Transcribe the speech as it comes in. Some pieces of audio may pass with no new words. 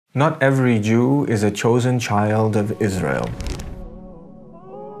Not every Jew is a chosen child of Israel.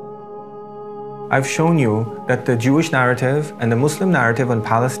 I've shown you that the Jewish narrative and the Muslim narrative on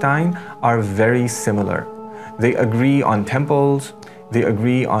Palestine are very similar. They agree on temples, they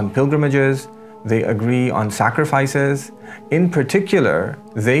agree on pilgrimages, they agree on sacrifices. In particular,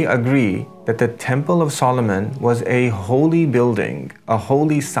 they agree that the Temple of Solomon was a holy building, a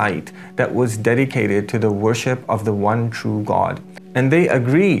holy site that was dedicated to the worship of the one true God. And they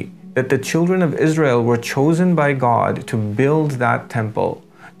agree that the children of Israel were chosen by God to build that temple,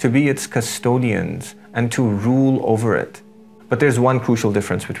 to be its custodians, and to rule over it. But there's one crucial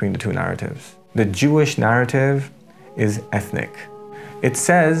difference between the two narratives. The Jewish narrative is ethnic. It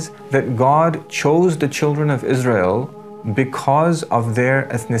says that God chose the children of Israel because of their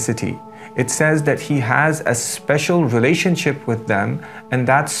ethnicity. It says that He has a special relationship with them, and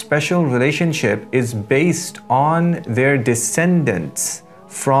that special relationship is based on their descendants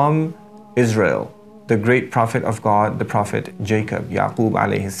from Israel, the great prophet of God, the prophet Jacob, Yaqub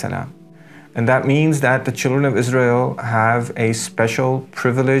alayhi salam. And that means that the children of Israel have a special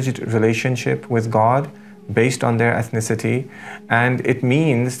privileged relationship with God based on their ethnicity, and it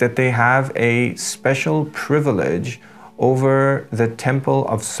means that they have a special privilege over the Temple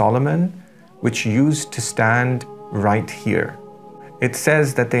of Solomon, which used to stand right here. It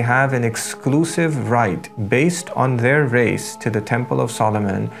says that they have an exclusive right based on their race to the Temple of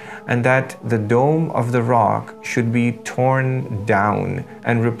Solomon, and that the Dome of the Rock should be torn down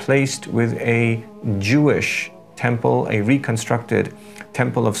and replaced with a Jewish temple, a reconstructed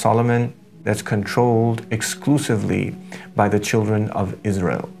Temple of Solomon that's controlled exclusively by the children of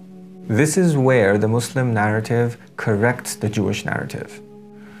Israel. This is where the Muslim narrative corrects the Jewish narrative.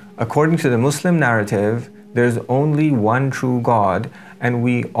 According to the Muslim narrative, there's only one true God, and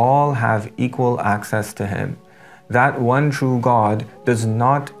we all have equal access to Him. That one true God does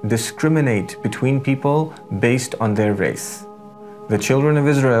not discriminate between people based on their race. The children of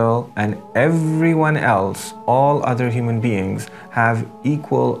Israel and everyone else, all other human beings, have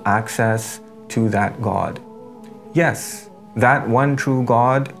equal access to that God. Yes, that one true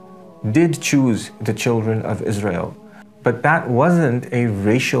God did choose the children of Israel, but that wasn't a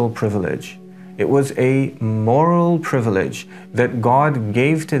racial privilege. It was a moral privilege that God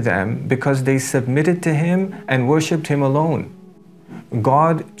gave to them because they submitted to Him and worshipped Him alone.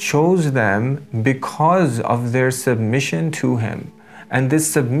 God chose them because of their submission to Him. And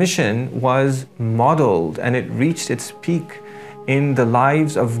this submission was modeled, and it reached its peak in the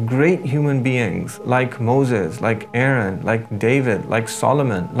lives of great human beings like Moses, like Aaron, like David, like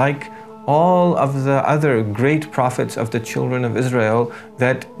Solomon, like all of the other great prophets of the children of Israel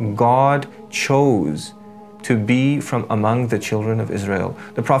that God chose to be from among the children of Israel.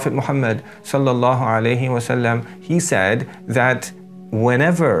 The Prophet Muhammad sallallahu alaihi wasallam, he said that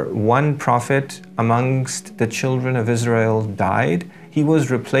whenever one prophet amongst the children of Israel died, he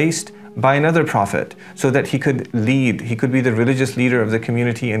was replaced by another prophet so that he could lead, he could be the religious leader of the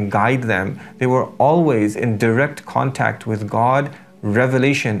community and guide them. They were always in direct contact with God,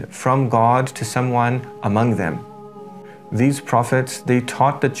 revelation from God to someone among them. These prophets, they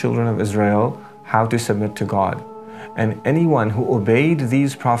taught the children of Israel how to submit to God. And anyone who obeyed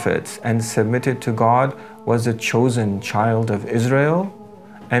these prophets and submitted to God was a chosen child of Israel.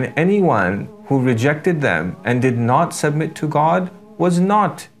 And anyone who rejected them and did not submit to God was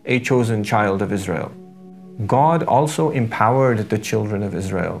not a chosen child of Israel. God also empowered the children of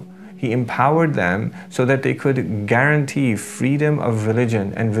Israel. He empowered them so that they could guarantee freedom of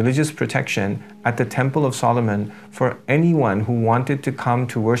religion and religious protection at the Temple of Solomon for anyone who wanted to come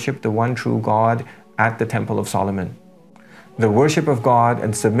to worship the one true God at the Temple of Solomon. The worship of God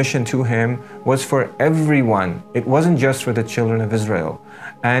and submission to Him was for everyone. It wasn't just for the children of Israel.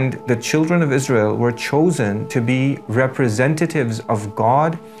 And the children of Israel were chosen to be representatives of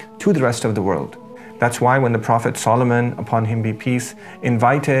God to the rest of the world. That's why when the Prophet Solomon, upon him be peace,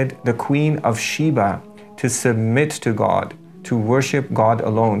 invited the Queen of Sheba to submit to God, to worship God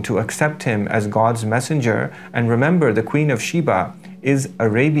alone, to accept Him as God's messenger. And remember, the Queen of Sheba is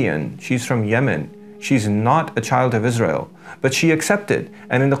Arabian. She's from Yemen. She's not a child of Israel, but she accepted.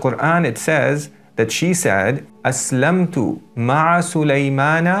 And in the Quran it says that she said, Aslamtu ma'a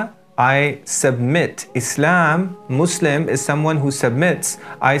Sulaymana, I submit. Islam, Muslim, is someone who submits.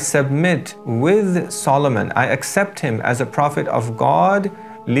 I submit with Solomon. I accept him as a prophet of God,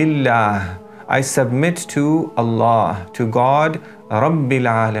 lillah. I submit to Allah, to God, Rabbil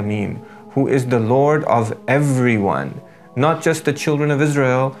Alameen, who is the Lord of everyone. Not just the children of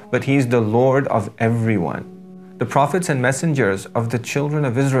Israel, but He's the Lord of everyone. The prophets and messengers of the children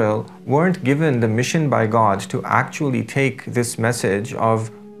of Israel weren't given the mission by God to actually take this message of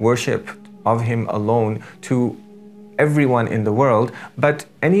worship of Him alone to everyone in the world, but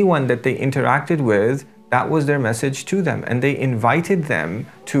anyone that they interacted with, that was their message to them, and they invited them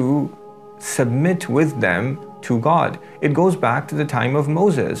to submit with them to God. It goes back to the time of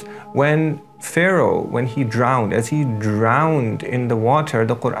Moses, when Pharaoh, when he drowned, as he drowned in the water,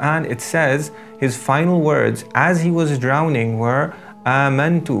 the Quran, it says, his final words as he was drowning were,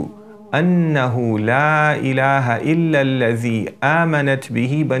 "Amantu annahu la ilaha illa alladhi amanat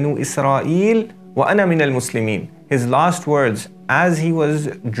bihi banu Israel wa ana min al-muslimin." His last words as he was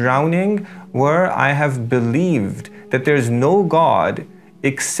drowning were, "I have believed that there is no God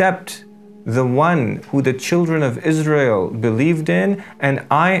except the one who the children of Israel believed in, and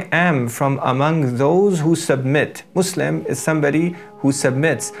I am from among those who submit." Muslim is somebody who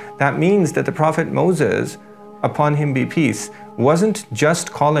submits. That means that the Prophet Moses, upon him be peace, wasn't just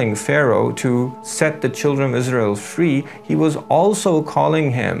calling Pharaoh to set the children of Israel free, he was also calling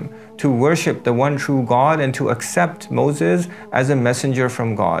him to worship the one true God and to accept Moses as a messenger from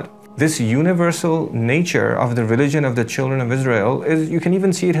God. This universal nature of the religion of the children of Israel is, you can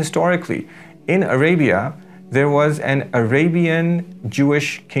even see it historically. In Arabia, there was an Arabian Jewish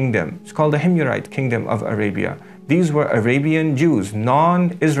kingdom. It's called the Himyarite Kingdom of Arabia. These were Arabian Jews,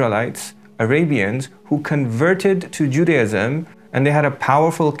 non-Israelites, Arabians who converted to Judaism, and they had a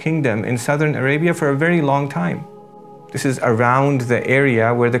powerful kingdom in southern Arabia for a very long time. This is around the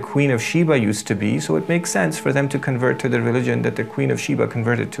area where the Queen of Sheba used to be, so it makes sense for them to convert to the religion that the Queen of Sheba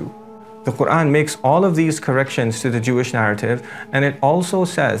converted to. The Quran makes all of these corrections to the Jewish narrative, and it also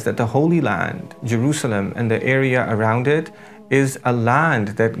says that the Holy Land, Jerusalem, and the area around it is a land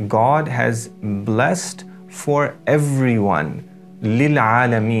that God has blessed for everyone, lil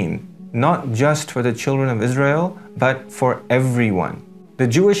alameen, not just for the children of Israel, but for everyone. The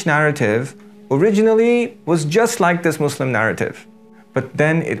Jewish narrative originally was just like this Muslim narrative, but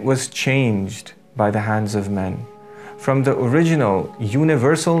then it was changed by the hands of men. From the original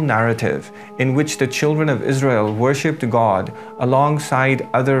universal narrative in which the children of Israel worshipped God alongside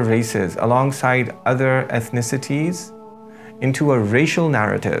other races, alongside other ethnicities, into a racial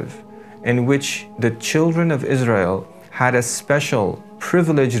narrative in which the children of Israel had a special,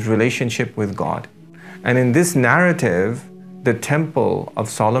 privileged relationship with God. And in this narrative, the Temple of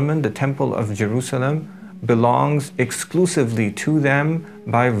Solomon, the Temple of Jerusalem, belongs exclusively to them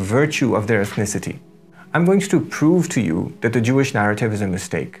by virtue of their ethnicity. I'm going to prove to you that the Jewish narrative is a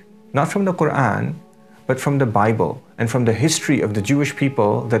mistake, not from the Quran, but from the Bible and from the history of the Jewish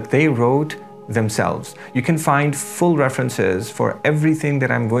people that they wrote themselves. You can find full references for everything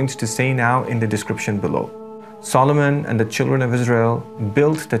that I'm going to say now in the description below. Solomon and the children of Israel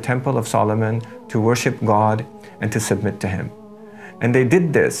built the Temple of Solomon to worship God and to submit to Him. And they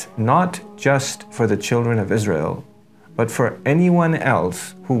did this not just for the children of Israel, but for anyone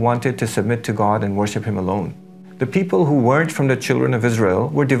else who wanted to submit to God and worship Him alone. The people who weren't from the children of Israel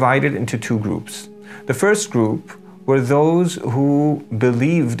were divided into two groups. The first group were those who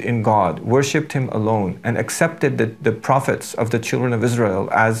believed in God, worshipped Him alone, and accepted the prophets of the children of Israel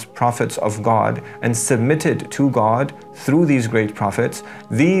as prophets of God and submitted to God through these great prophets.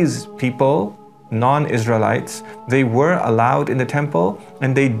 These people, non-Israelites, they were allowed in the temple,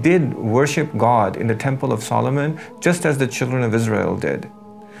 and they did worship God in the Temple of Solomon just as the children of Israel did.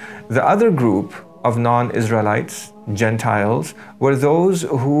 The other group of non-Israelites, Gentiles, were those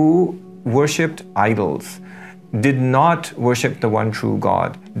who worshipped idols, did not worship the one true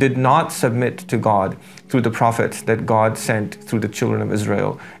God, did not submit to God through the prophets that God sent through the children of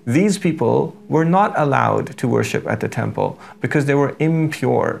Israel. These people were not allowed to worship at the temple because they were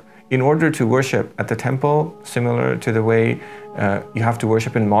impure. In order to worship at the temple, similar to the way you have to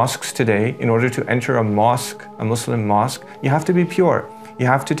worship in mosques today, in order to enter a mosque, a Muslim mosque, you have to be pure. You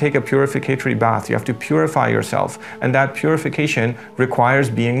have to take a purificatory bath. You have to purify yourself. And that purification requires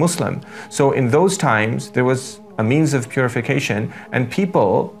being Muslim. So in those times, there was a means of purification, and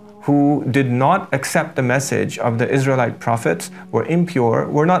people who did not accept the message of the Israelite prophets, were impure,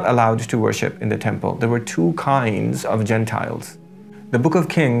 were not allowed to worship in the temple. There were two kinds of Gentiles. The Book of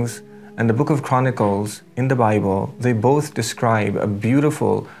Kings and the Book of Chronicles in the Bible, they both describe a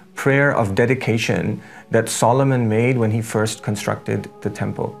beautiful prayer of dedication that Solomon made when he first constructed the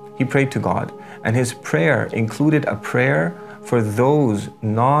temple. He prayed to God, and his prayer included a prayer for those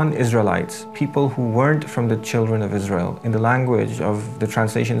non-Israelites, people who weren't from the children of Israel. In the language of the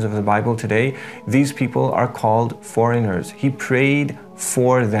translations of the Bible today, these people are called foreigners. He prayed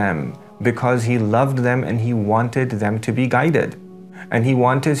for them because he loved them and he wanted them to be guided. And he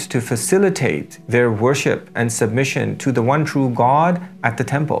wanted to facilitate their worship and submission to the one true God at the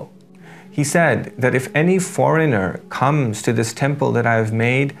temple. He said that if any foreigner comes to this temple that I have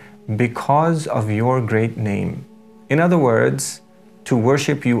made because of your great name, in other words, to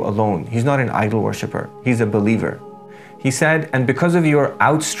worship you alone. He's not an idol worshiper, he's a believer. He said, and because of your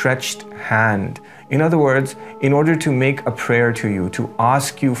outstretched hand, in other words, in order to make a prayer to you, to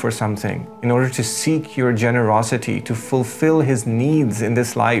ask you for something, in order to seek your generosity, to fulfill his needs in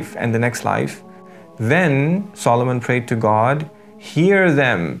this life and the next life, then Solomon prayed to God, hear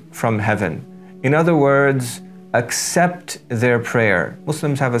them from heaven. In other words, accept their prayer.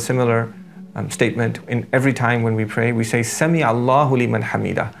 Muslims have a similar statement. In every time when we pray, we say, Sami Allahu liman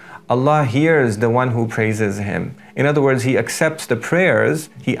hamidah. Allah hears the one who praises him. In other words, he accepts the prayers,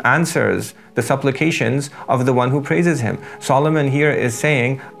 he answers the supplications of the one who praises him. Solomon here is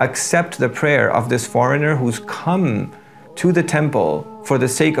saying, accept the prayer of this foreigner who's come to the temple for the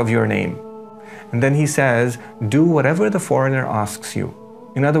sake of your name. And then he says, do whatever the foreigner asks you.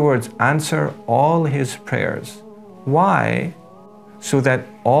 In other words, answer all his prayers. Why? So that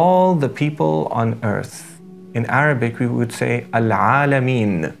all the people on earth, in Arabic we would say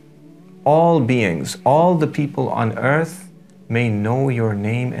al-alamin, all beings, all the people on earth may know your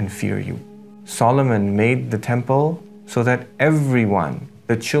name and fear you. Solomon made the temple so that everyone,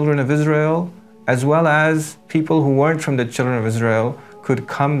 the children of Israel, as well as people who weren't from the children of Israel, could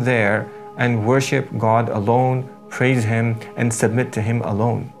come there and worship God alone, praise him, and submit to him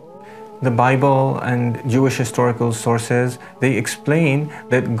alone. The Bible and Jewish historical sources, they explain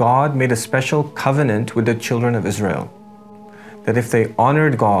that God made a special covenant with the children of Israel. That if they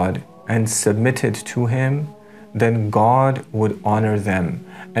honored God and submitted to him, then God would honor them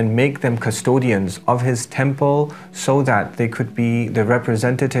and make them custodians of his temple so that they could be the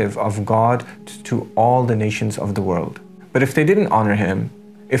representative of God to all the nations of the world. But if they didn't honor him,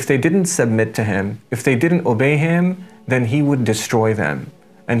 if they didn't submit to him, if they didn't obey him, then he would destroy them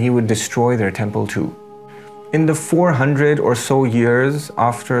and he would destroy their temple too. In the 400 or so years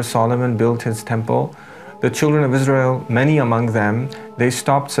after Solomon built his temple, the children of Israel, many among them, they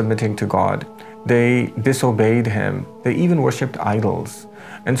stopped submitting to God. They disobeyed him. They even worshipped idols.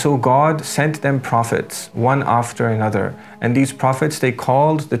 And so God sent them prophets, one after another. And these prophets, they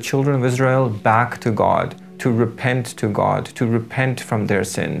called the children of Israel back to God, to repent from their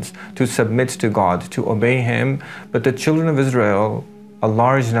sins, to submit to God, to obey him. But the children of Israel, a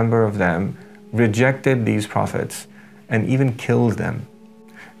large number of them, rejected these prophets and even killed them.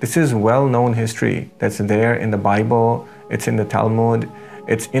 This is well-known history that's there in the Bible, it's in the Talmud,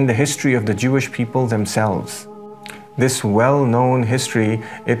 it's in the history of the Jewish people themselves. This well-known history,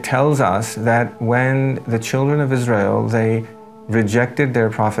 it tells us that when the children of Israel, they rejected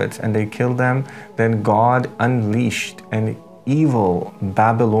their prophets and they killed them, then God unleashed an evil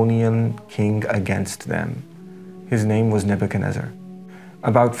Babylonian king against them. His name was Nebuchadnezzar.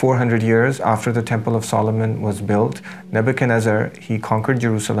 About 400 years after the Temple of Solomon was built, Nebuchadnezzar, he conquered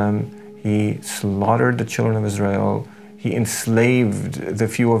Jerusalem, he slaughtered the children of Israel, he enslaved the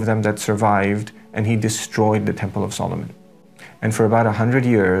few of them that survived, and he destroyed the Temple of Solomon. And for about 100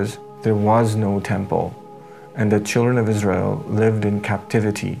 years, there was no temple, and the children of Israel lived in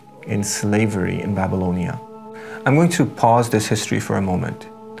captivity, in slavery in Babylonia. I'm going to pause this history for a moment.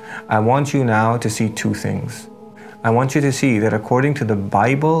 I want you now to see two things. I want you to see that according to the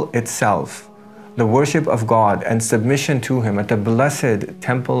Bible itself, the worship of God and submission to him at the blessed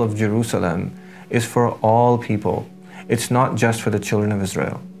Temple of Jerusalem is for all people. It's not just for the children of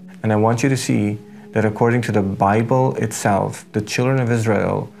Israel. And I want you to see that according to the Bible itself, the children of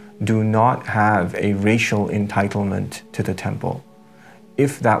Israel do not have a racial entitlement to the temple.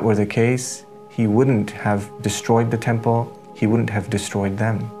 If that were the case, he wouldn't have destroyed the temple, he wouldn't have destroyed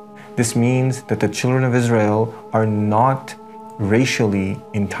them. This means that the children of Israel are not racially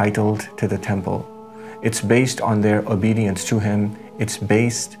entitled to the temple. It's based on their obedience to him. It's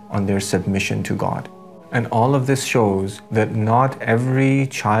based on their submission to God. And all of this shows that not every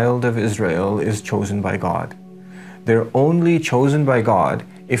child of Israel is chosen by God. They're only chosen by God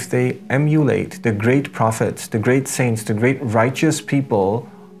if they emulate the great prophets, the great saints, the great righteous people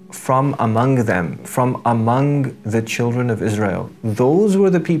from among them, from among the children of Israel. Those were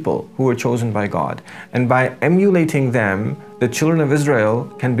the people who were chosen by God. And by emulating them, the children of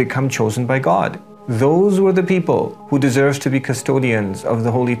Israel can become chosen by God. Those were the people who deserved to be custodians of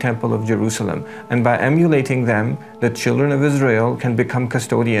the Holy Temple of Jerusalem. And by emulating them, the children of Israel can become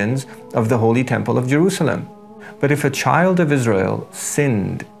custodians of the Holy Temple of Jerusalem. But if a child of Israel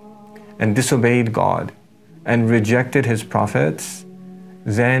sinned and disobeyed God and rejected his prophets,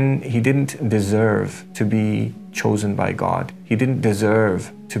 then he didn't deserve to be chosen by God. He didn't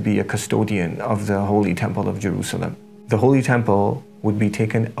deserve to be a custodian of the Holy Temple of Jerusalem. The Holy Temple would be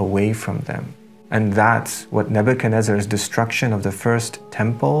taken away from them. And that's what Nebuchadnezzar's destruction of the first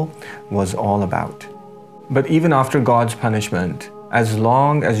temple was all about. But even after God's punishment, as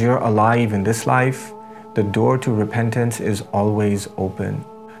long as you're alive in this life, the door to repentance is always open.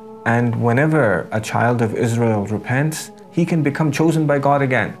 And whenever a child of Israel repents, he can become chosen by God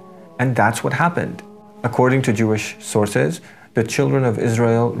again. And that's what happened. According to Jewish sources, the children of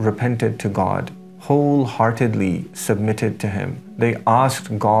Israel repented to God, wholeheartedly submitted to Him. They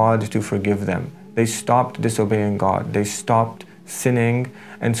asked God to forgive them. They stopped disobeying God. They stopped sinning.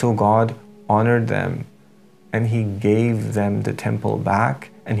 And so God honored them. And He gave them the temple back.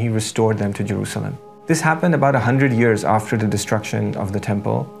 And He restored them to Jerusalem. This happened about 100 years after the destruction of the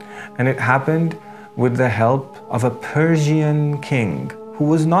temple. And it happened with the help of a Persian king who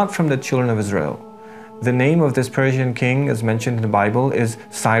was not from the children of Israel. The name of this Persian king, as mentioned in the Bible, is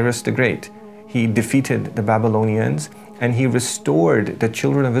Cyrus the Great. He defeated the Babylonians and he restored the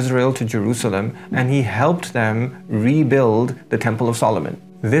children of Israel to Jerusalem, and he helped them rebuild the Temple of Solomon.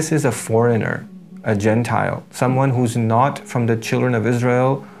 This is a foreigner, a Gentile, someone who's not from the children of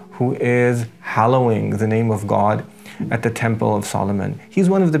Israel, who is hallowing the name of God at the Temple of Solomon. He's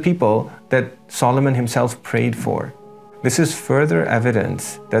one of the people that Solomon himself prayed for. This is further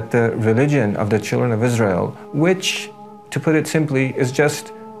evidence that the religion of the children of Israel, which, to put it simply, is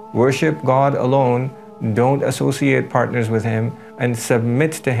just worship God alone, don't associate partners with Him, and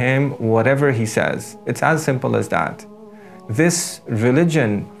submit to Him whatever He says. It's as simple as that. This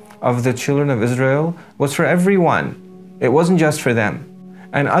religion of the children of Israel was for everyone. It wasn't just for them.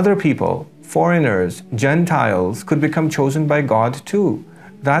 And other people, foreigners, Gentiles, could become chosen by God too.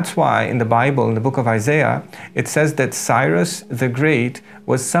 That's why in the Bible, in the book of Isaiah, it says that Cyrus the Great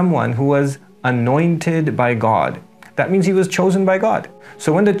was someone who was anointed by God. That means he was chosen by God.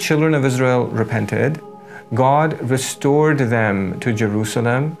 So when the children of Israel repented, God restored them to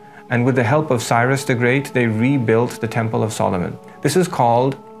Jerusalem, and with the help of Cyrus the Great, they rebuilt the Temple of Solomon. This is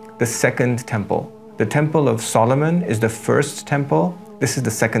called the Second Temple. The Temple of Solomon is the first temple. This is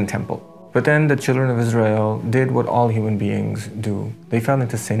the second temple. But then the children of Israel did what all human beings do. They fell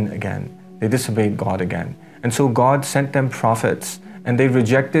into sin again. They disobeyed God again. And so God sent them prophets, and they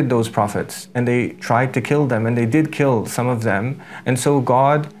rejected those prophets, and they tried to kill them, and they did kill some of them. And so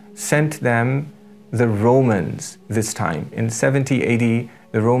God sent them the Romans this time. In 70 AD,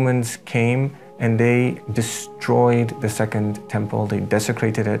 the Romans came and they destroyed the second temple. They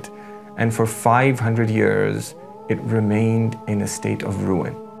desecrated it. And for 500 years, it remained in a state of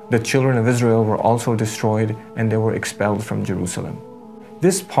ruin. The children of Israel were also destroyed, and they were expelled from Jerusalem.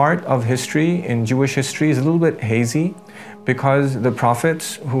 This part of history in Jewish history is a little bit hazy because the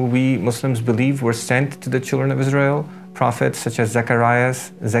prophets who we Muslims believe were sent to the children of Israel, prophets such as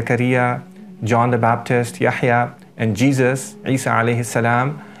Zechariah, John the Baptist, Yahya, and Jesus, Isa alayhi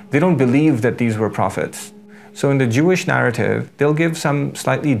salam, they don't believe that these were prophets. So in the Jewish narrative, they'll give some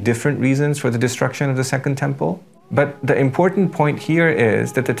slightly different reasons for the destruction of the Second Temple. But the important point here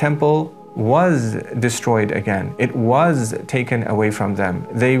is that the temple was destroyed again. It was taken away from them.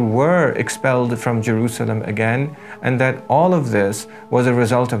 They were expelled from Jerusalem again, and that all of this was a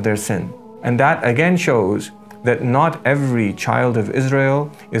result of their sin. And that again shows that not every child of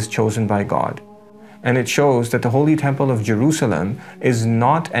Israel is chosen by God. And it shows that the Holy Temple of Jerusalem is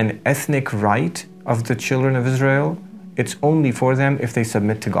not an ethnic right of the children of Israel. It's only for them if they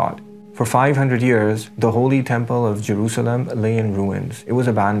submit to God. For 500 years, the Holy Temple of Jerusalem lay in ruins. It was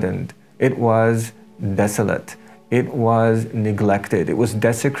abandoned. It was desolate. It was neglected. It was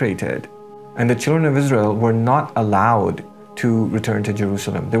desecrated. And the children of Israel were not allowed to return to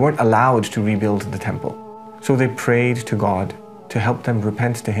Jerusalem. They weren't allowed to rebuild the temple. So they prayed to God to help them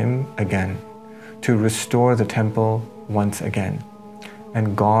repent to Him again, to restore the temple once again.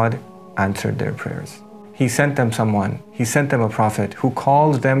 And God answered their prayers. He sent them someone, He sent them a prophet who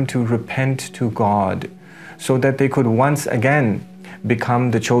called them to repent to God so that they could once again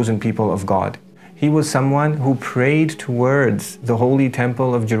become the chosen people of God. He was someone who prayed towards the Holy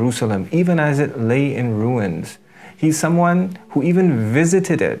Temple of Jerusalem, even as it lay in ruins. He's someone who even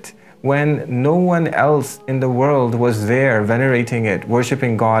visited it when no one else in the world was there venerating it,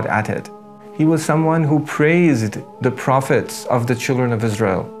 worshiping God at it. He was someone who praised the prophets of the children of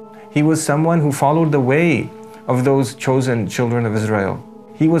Israel. He was someone who followed the way of those chosen children of Israel.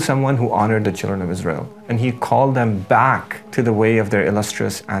 He was someone who honored the children of Israel, and he called them back to the way of their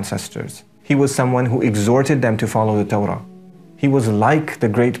illustrious ancestors. He was someone who exhorted them to follow the Torah. He was like the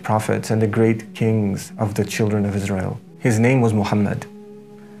great prophets and the great kings of the children of Israel. His name was Muhammad.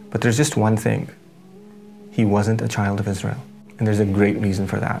 But there's just one thing. He wasn't a child of Israel. And there's a great reason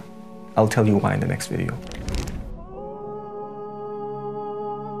for that. I'll tell you why in the next video.